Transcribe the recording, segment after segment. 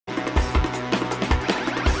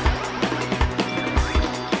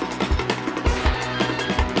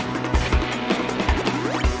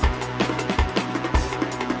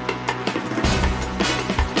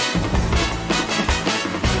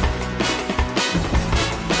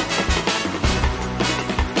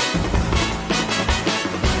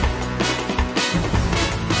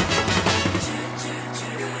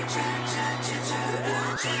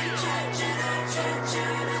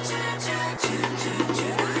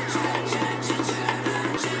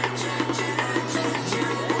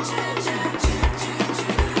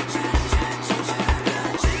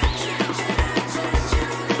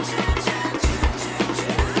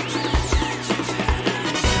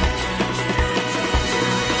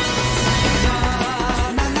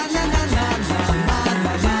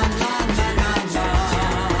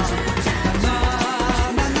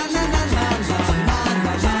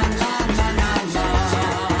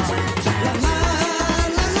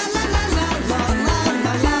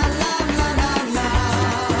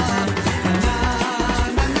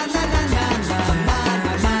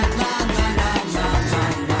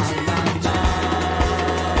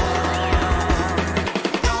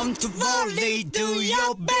to boldly do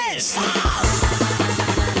your best.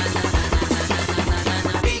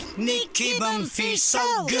 Picnic 기분 feels so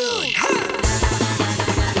good.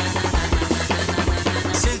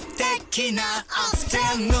 素敵な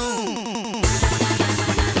afternoon.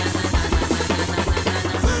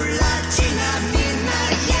 プラチナみんな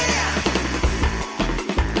yeah.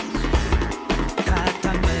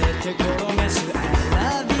 固めて転がす I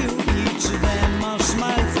love you いつでも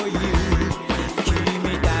smile for you. 君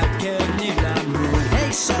だけにラブ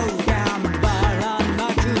Hey so 頑張らな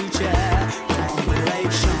くちゃ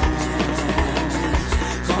Compilation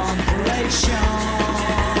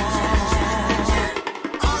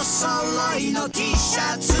お揃いの T シ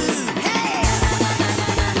ャツ Hey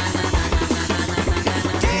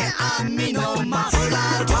手編みのマフラ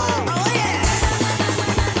ーと Oh yeah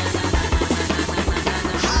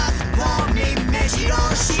ハートウォーミン目白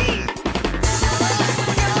押し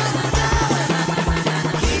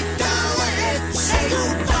Say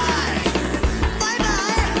goodbye Bye bye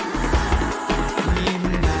み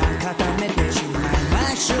んな固めてしまいま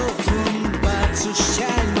しょう奮発しちゃい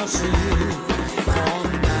ますこ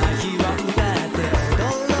んな日は歌って踊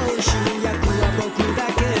ろう主役は僕だ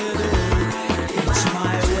けど It's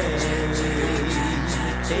my way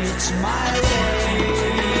It's my way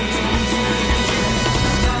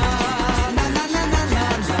なななななな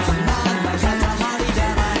なな塊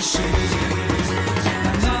魂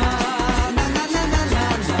ななななななな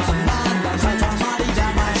な塊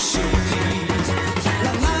魂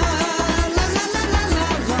La la la la la la la la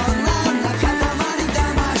塊魂La la la la la la la la塊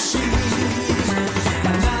魂塊魂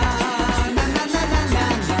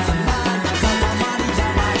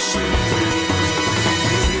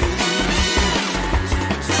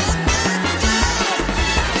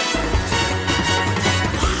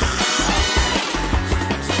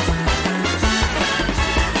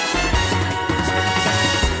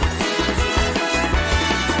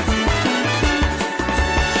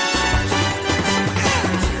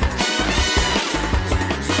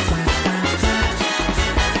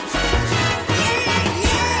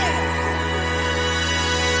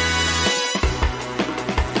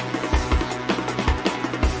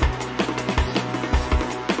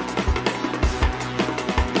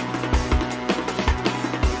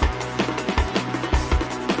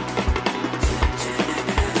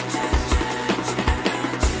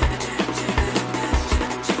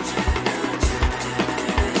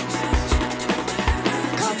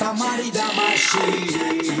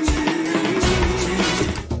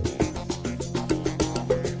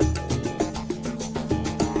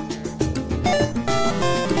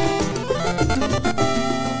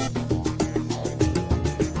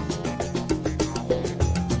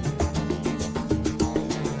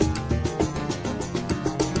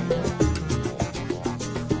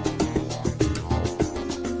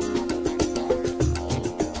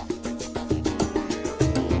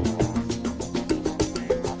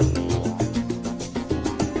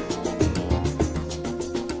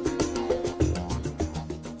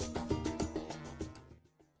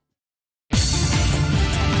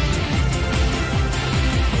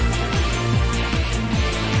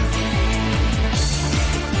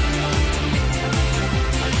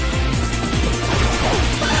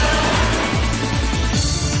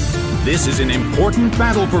This is an important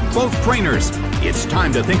battle for both trainers. It's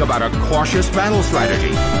time to think about a cautious battle strategy.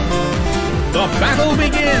 The battle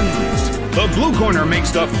begins! The blue corner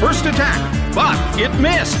makes the first attack, but it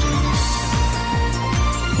missed.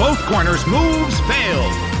 Both corners' moves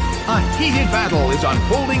failed. A heated battle is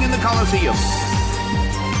unfolding in the Colosseum.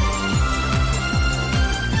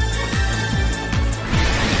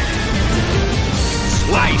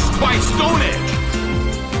 Sliced by Stone Edge.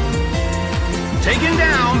 Taken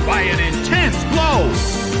down by an intense blow.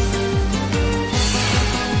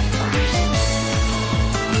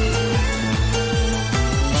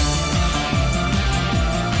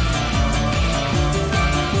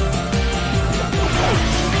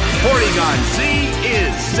 Porygon-Z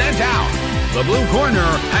is sent out. The blue corner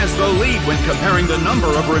has the lead when comparing the number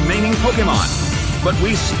of remaining Pokémon. But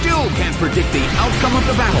we still can't predict the outcome of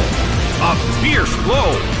the battle. A fierce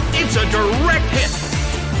blow. It's a direct hit.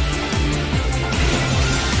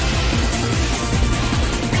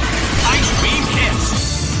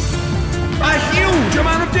 A huge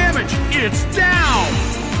amount of damage! It's down!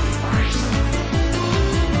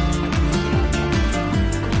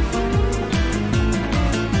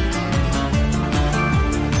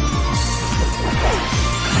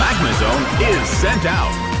 Magnezone is sent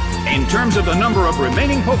out. In terms of the number of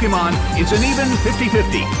remaining Pokémon, it's an even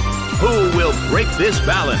 50-50. Who will break this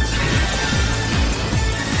balance?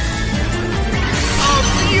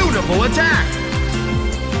 A beautiful attack!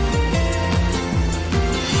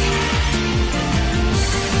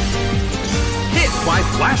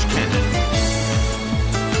 flash cannon.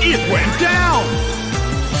 It went down!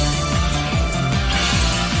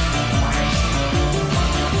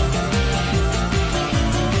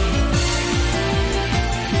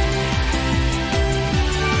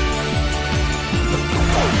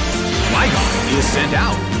 Flygon is sent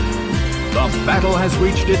out. The battle has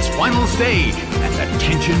reached its final stage, and the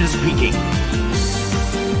tension is peaking.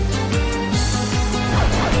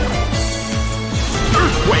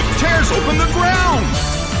 Earthquake tears open the ground!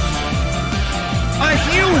 A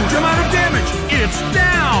huge amount of damage! It's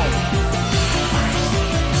down!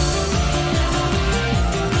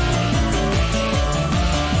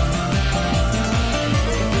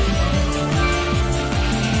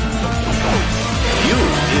 Mew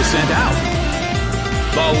is sent out.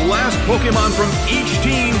 The last Pokémon from each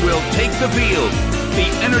team will take the field. The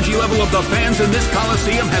energy level of the fans in this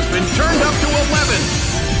Coliseum has been turned up to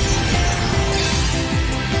 11.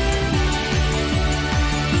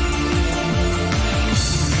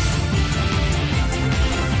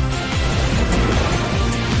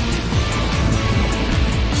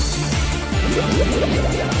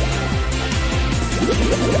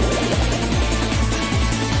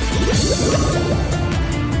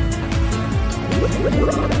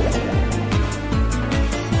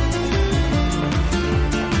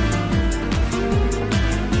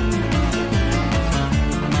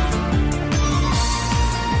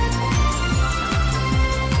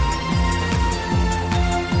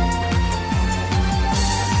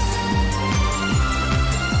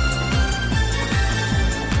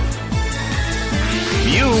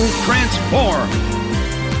 Transform!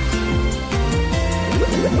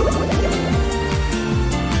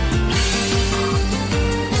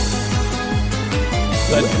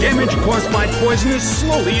 The damage caused by poison is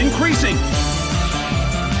slowly increasing.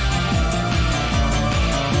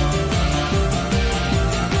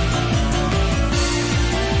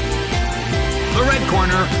 The red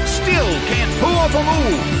corner still can't pull off a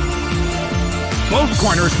move. Both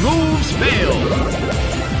corners' moves fail.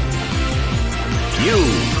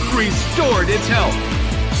 Mew restored its health.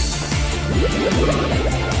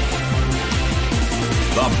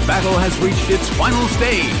 The battle has reached its final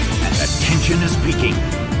stage, and the tension is peaking.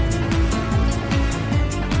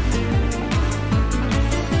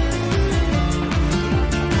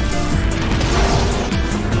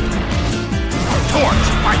 Torch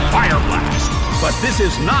by Fire Blast! But this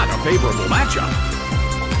is not a favorable matchup.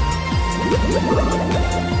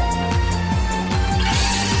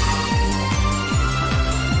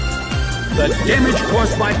 The damage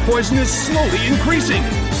caused by poison is slowly increasing.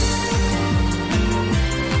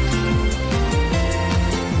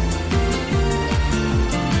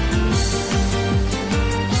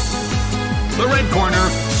 The red corner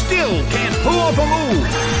still can't pull off a move.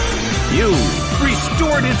 Mew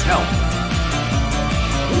restored its health.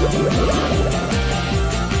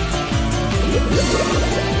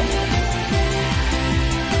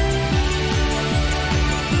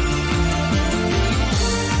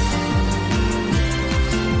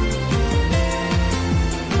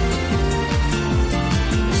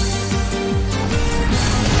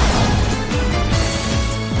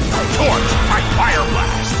 Fire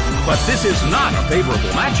Blast! But this is not a favorable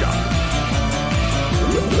matchup.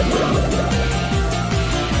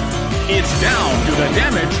 It's down to the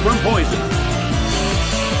damage from poison.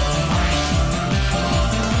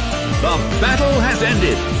 The battle has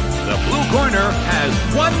ended. The blue corner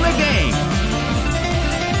has won the game.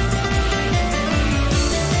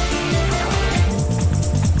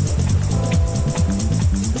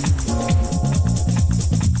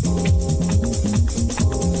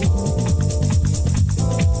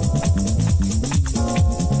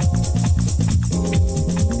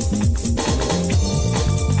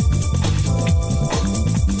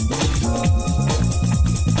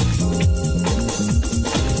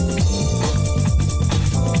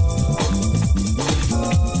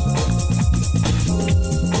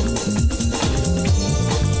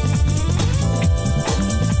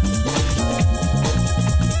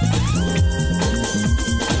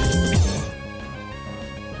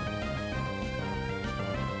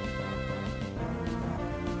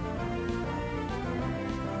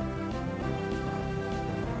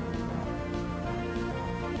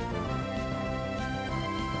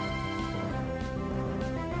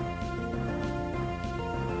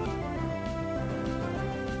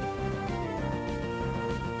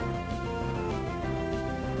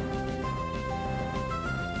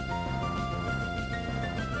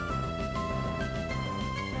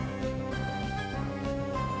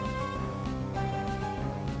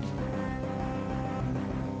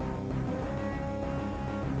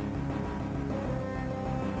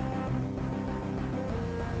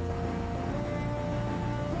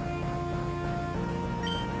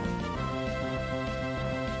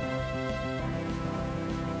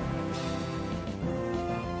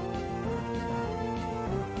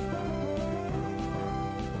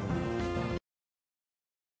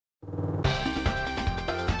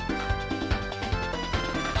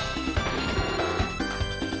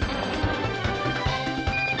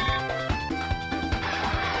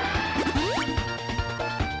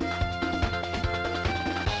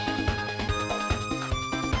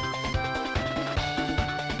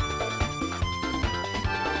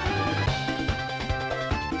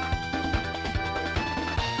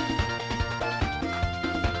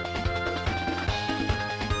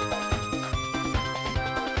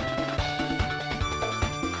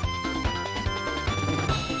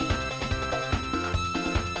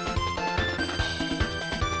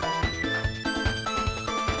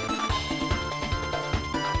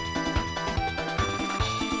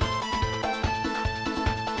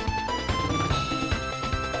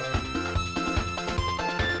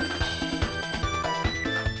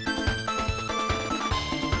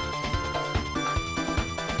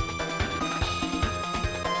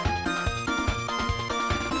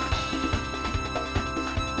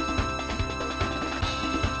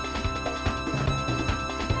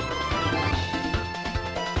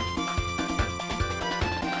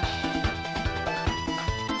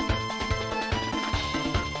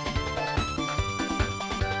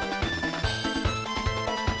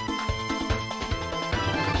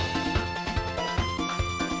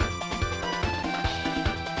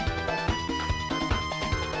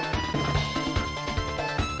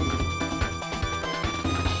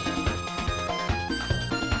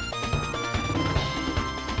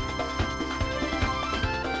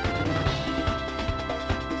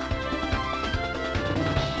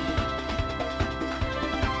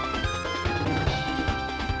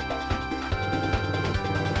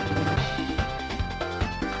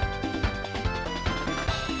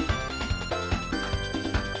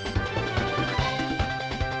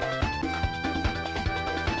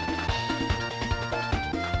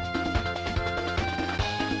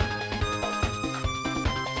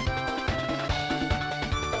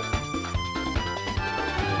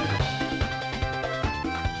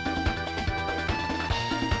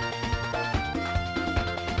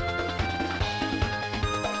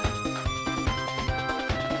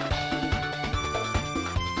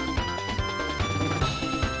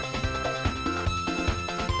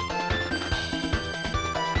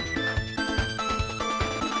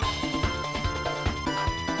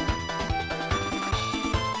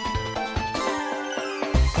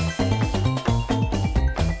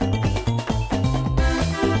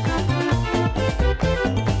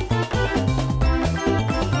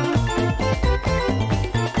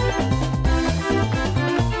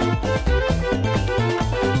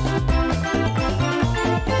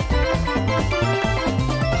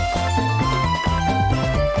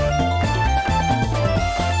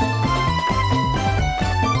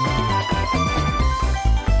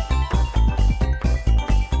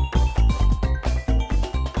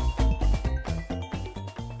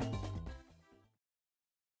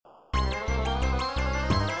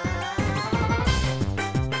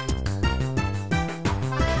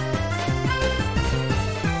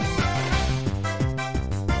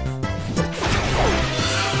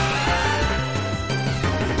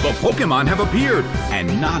 The Pokémon have appeared,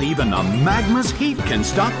 and not even the magma's heat can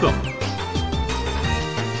stop them.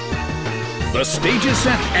 The stage is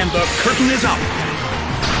set and the curtain is up.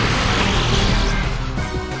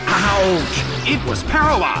 Ouch! It was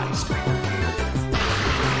paralyzed.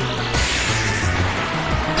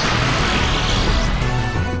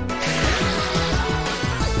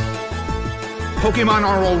 Pokémon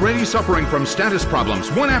are already suffering from status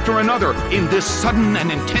problems, one after another, in this sudden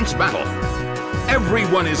and intense battle.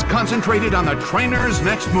 Everyone is concentrated on the trainer's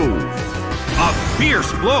next move. A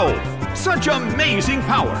fierce blow! Such amazing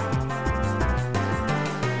power!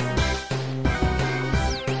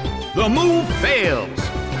 The move fails.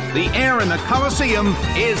 The air in the Colosseum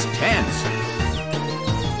is tense.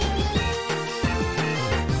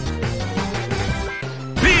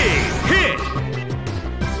 Big hit!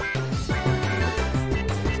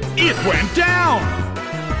 It went down!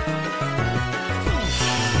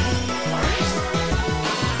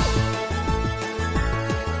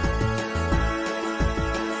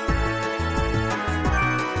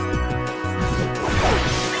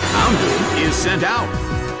 Houndoom is sent out.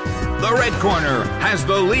 The red corner has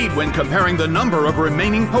the lead when comparing the number of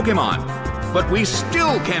remaining Pokémon, but we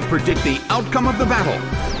still can't predict the outcome of the battle.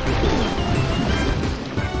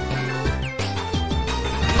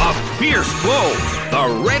 A fierce blow!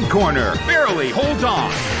 The red corner barely holds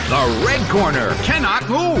on. The red corner cannot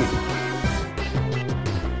move.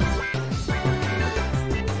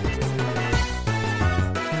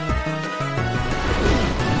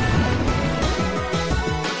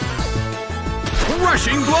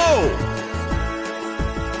 Crushing blow!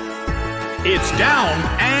 It's down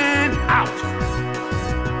and out.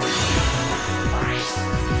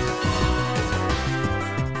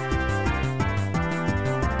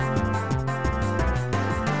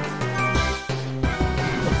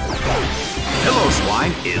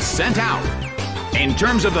 Piloswine is sent out. In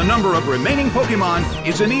terms of the number of remaining Pokémon,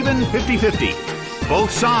 it's an even 50-50.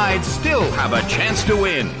 Both sides still have a chance to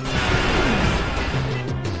win.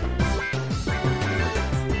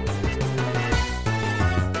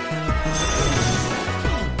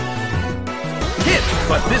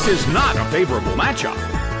 But this is not a favorable matchup.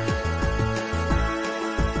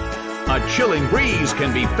 A chilling breeze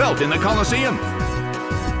can be felt in the Colosseum.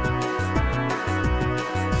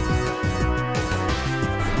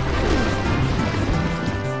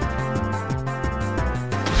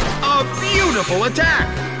 A beautiful attack!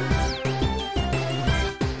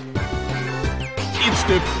 Its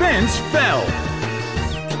defense fell.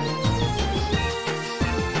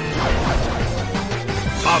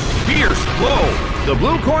 A fierce blow! The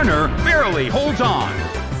blue corner barely holds on.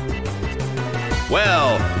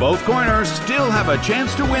 Well, both corners still have a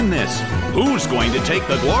chance to win this. Who's going to take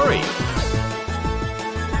the glory?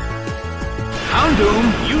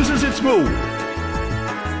 Houndoom uses its move.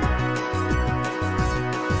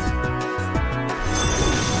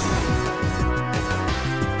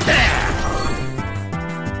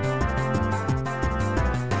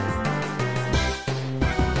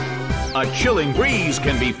 A chilling breeze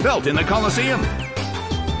can be felt in the Colosseum.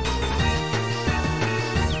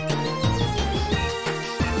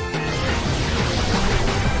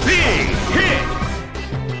 Big hit!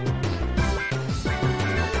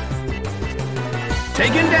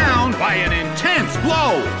 Taken down by an intense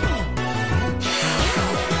blow.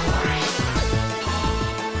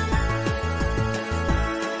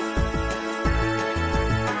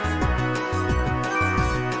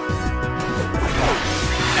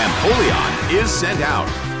 Empoleon is sent out.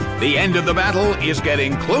 The end of the battle is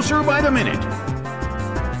getting closer by the minute.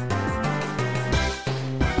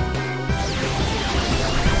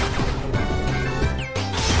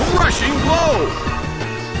 Crushing blow!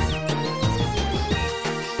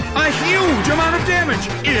 A huge amount of damage!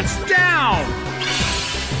 It's down!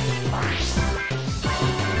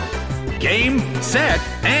 Game, set,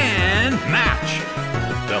 and match!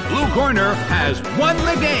 The blue corner has won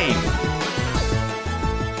the game!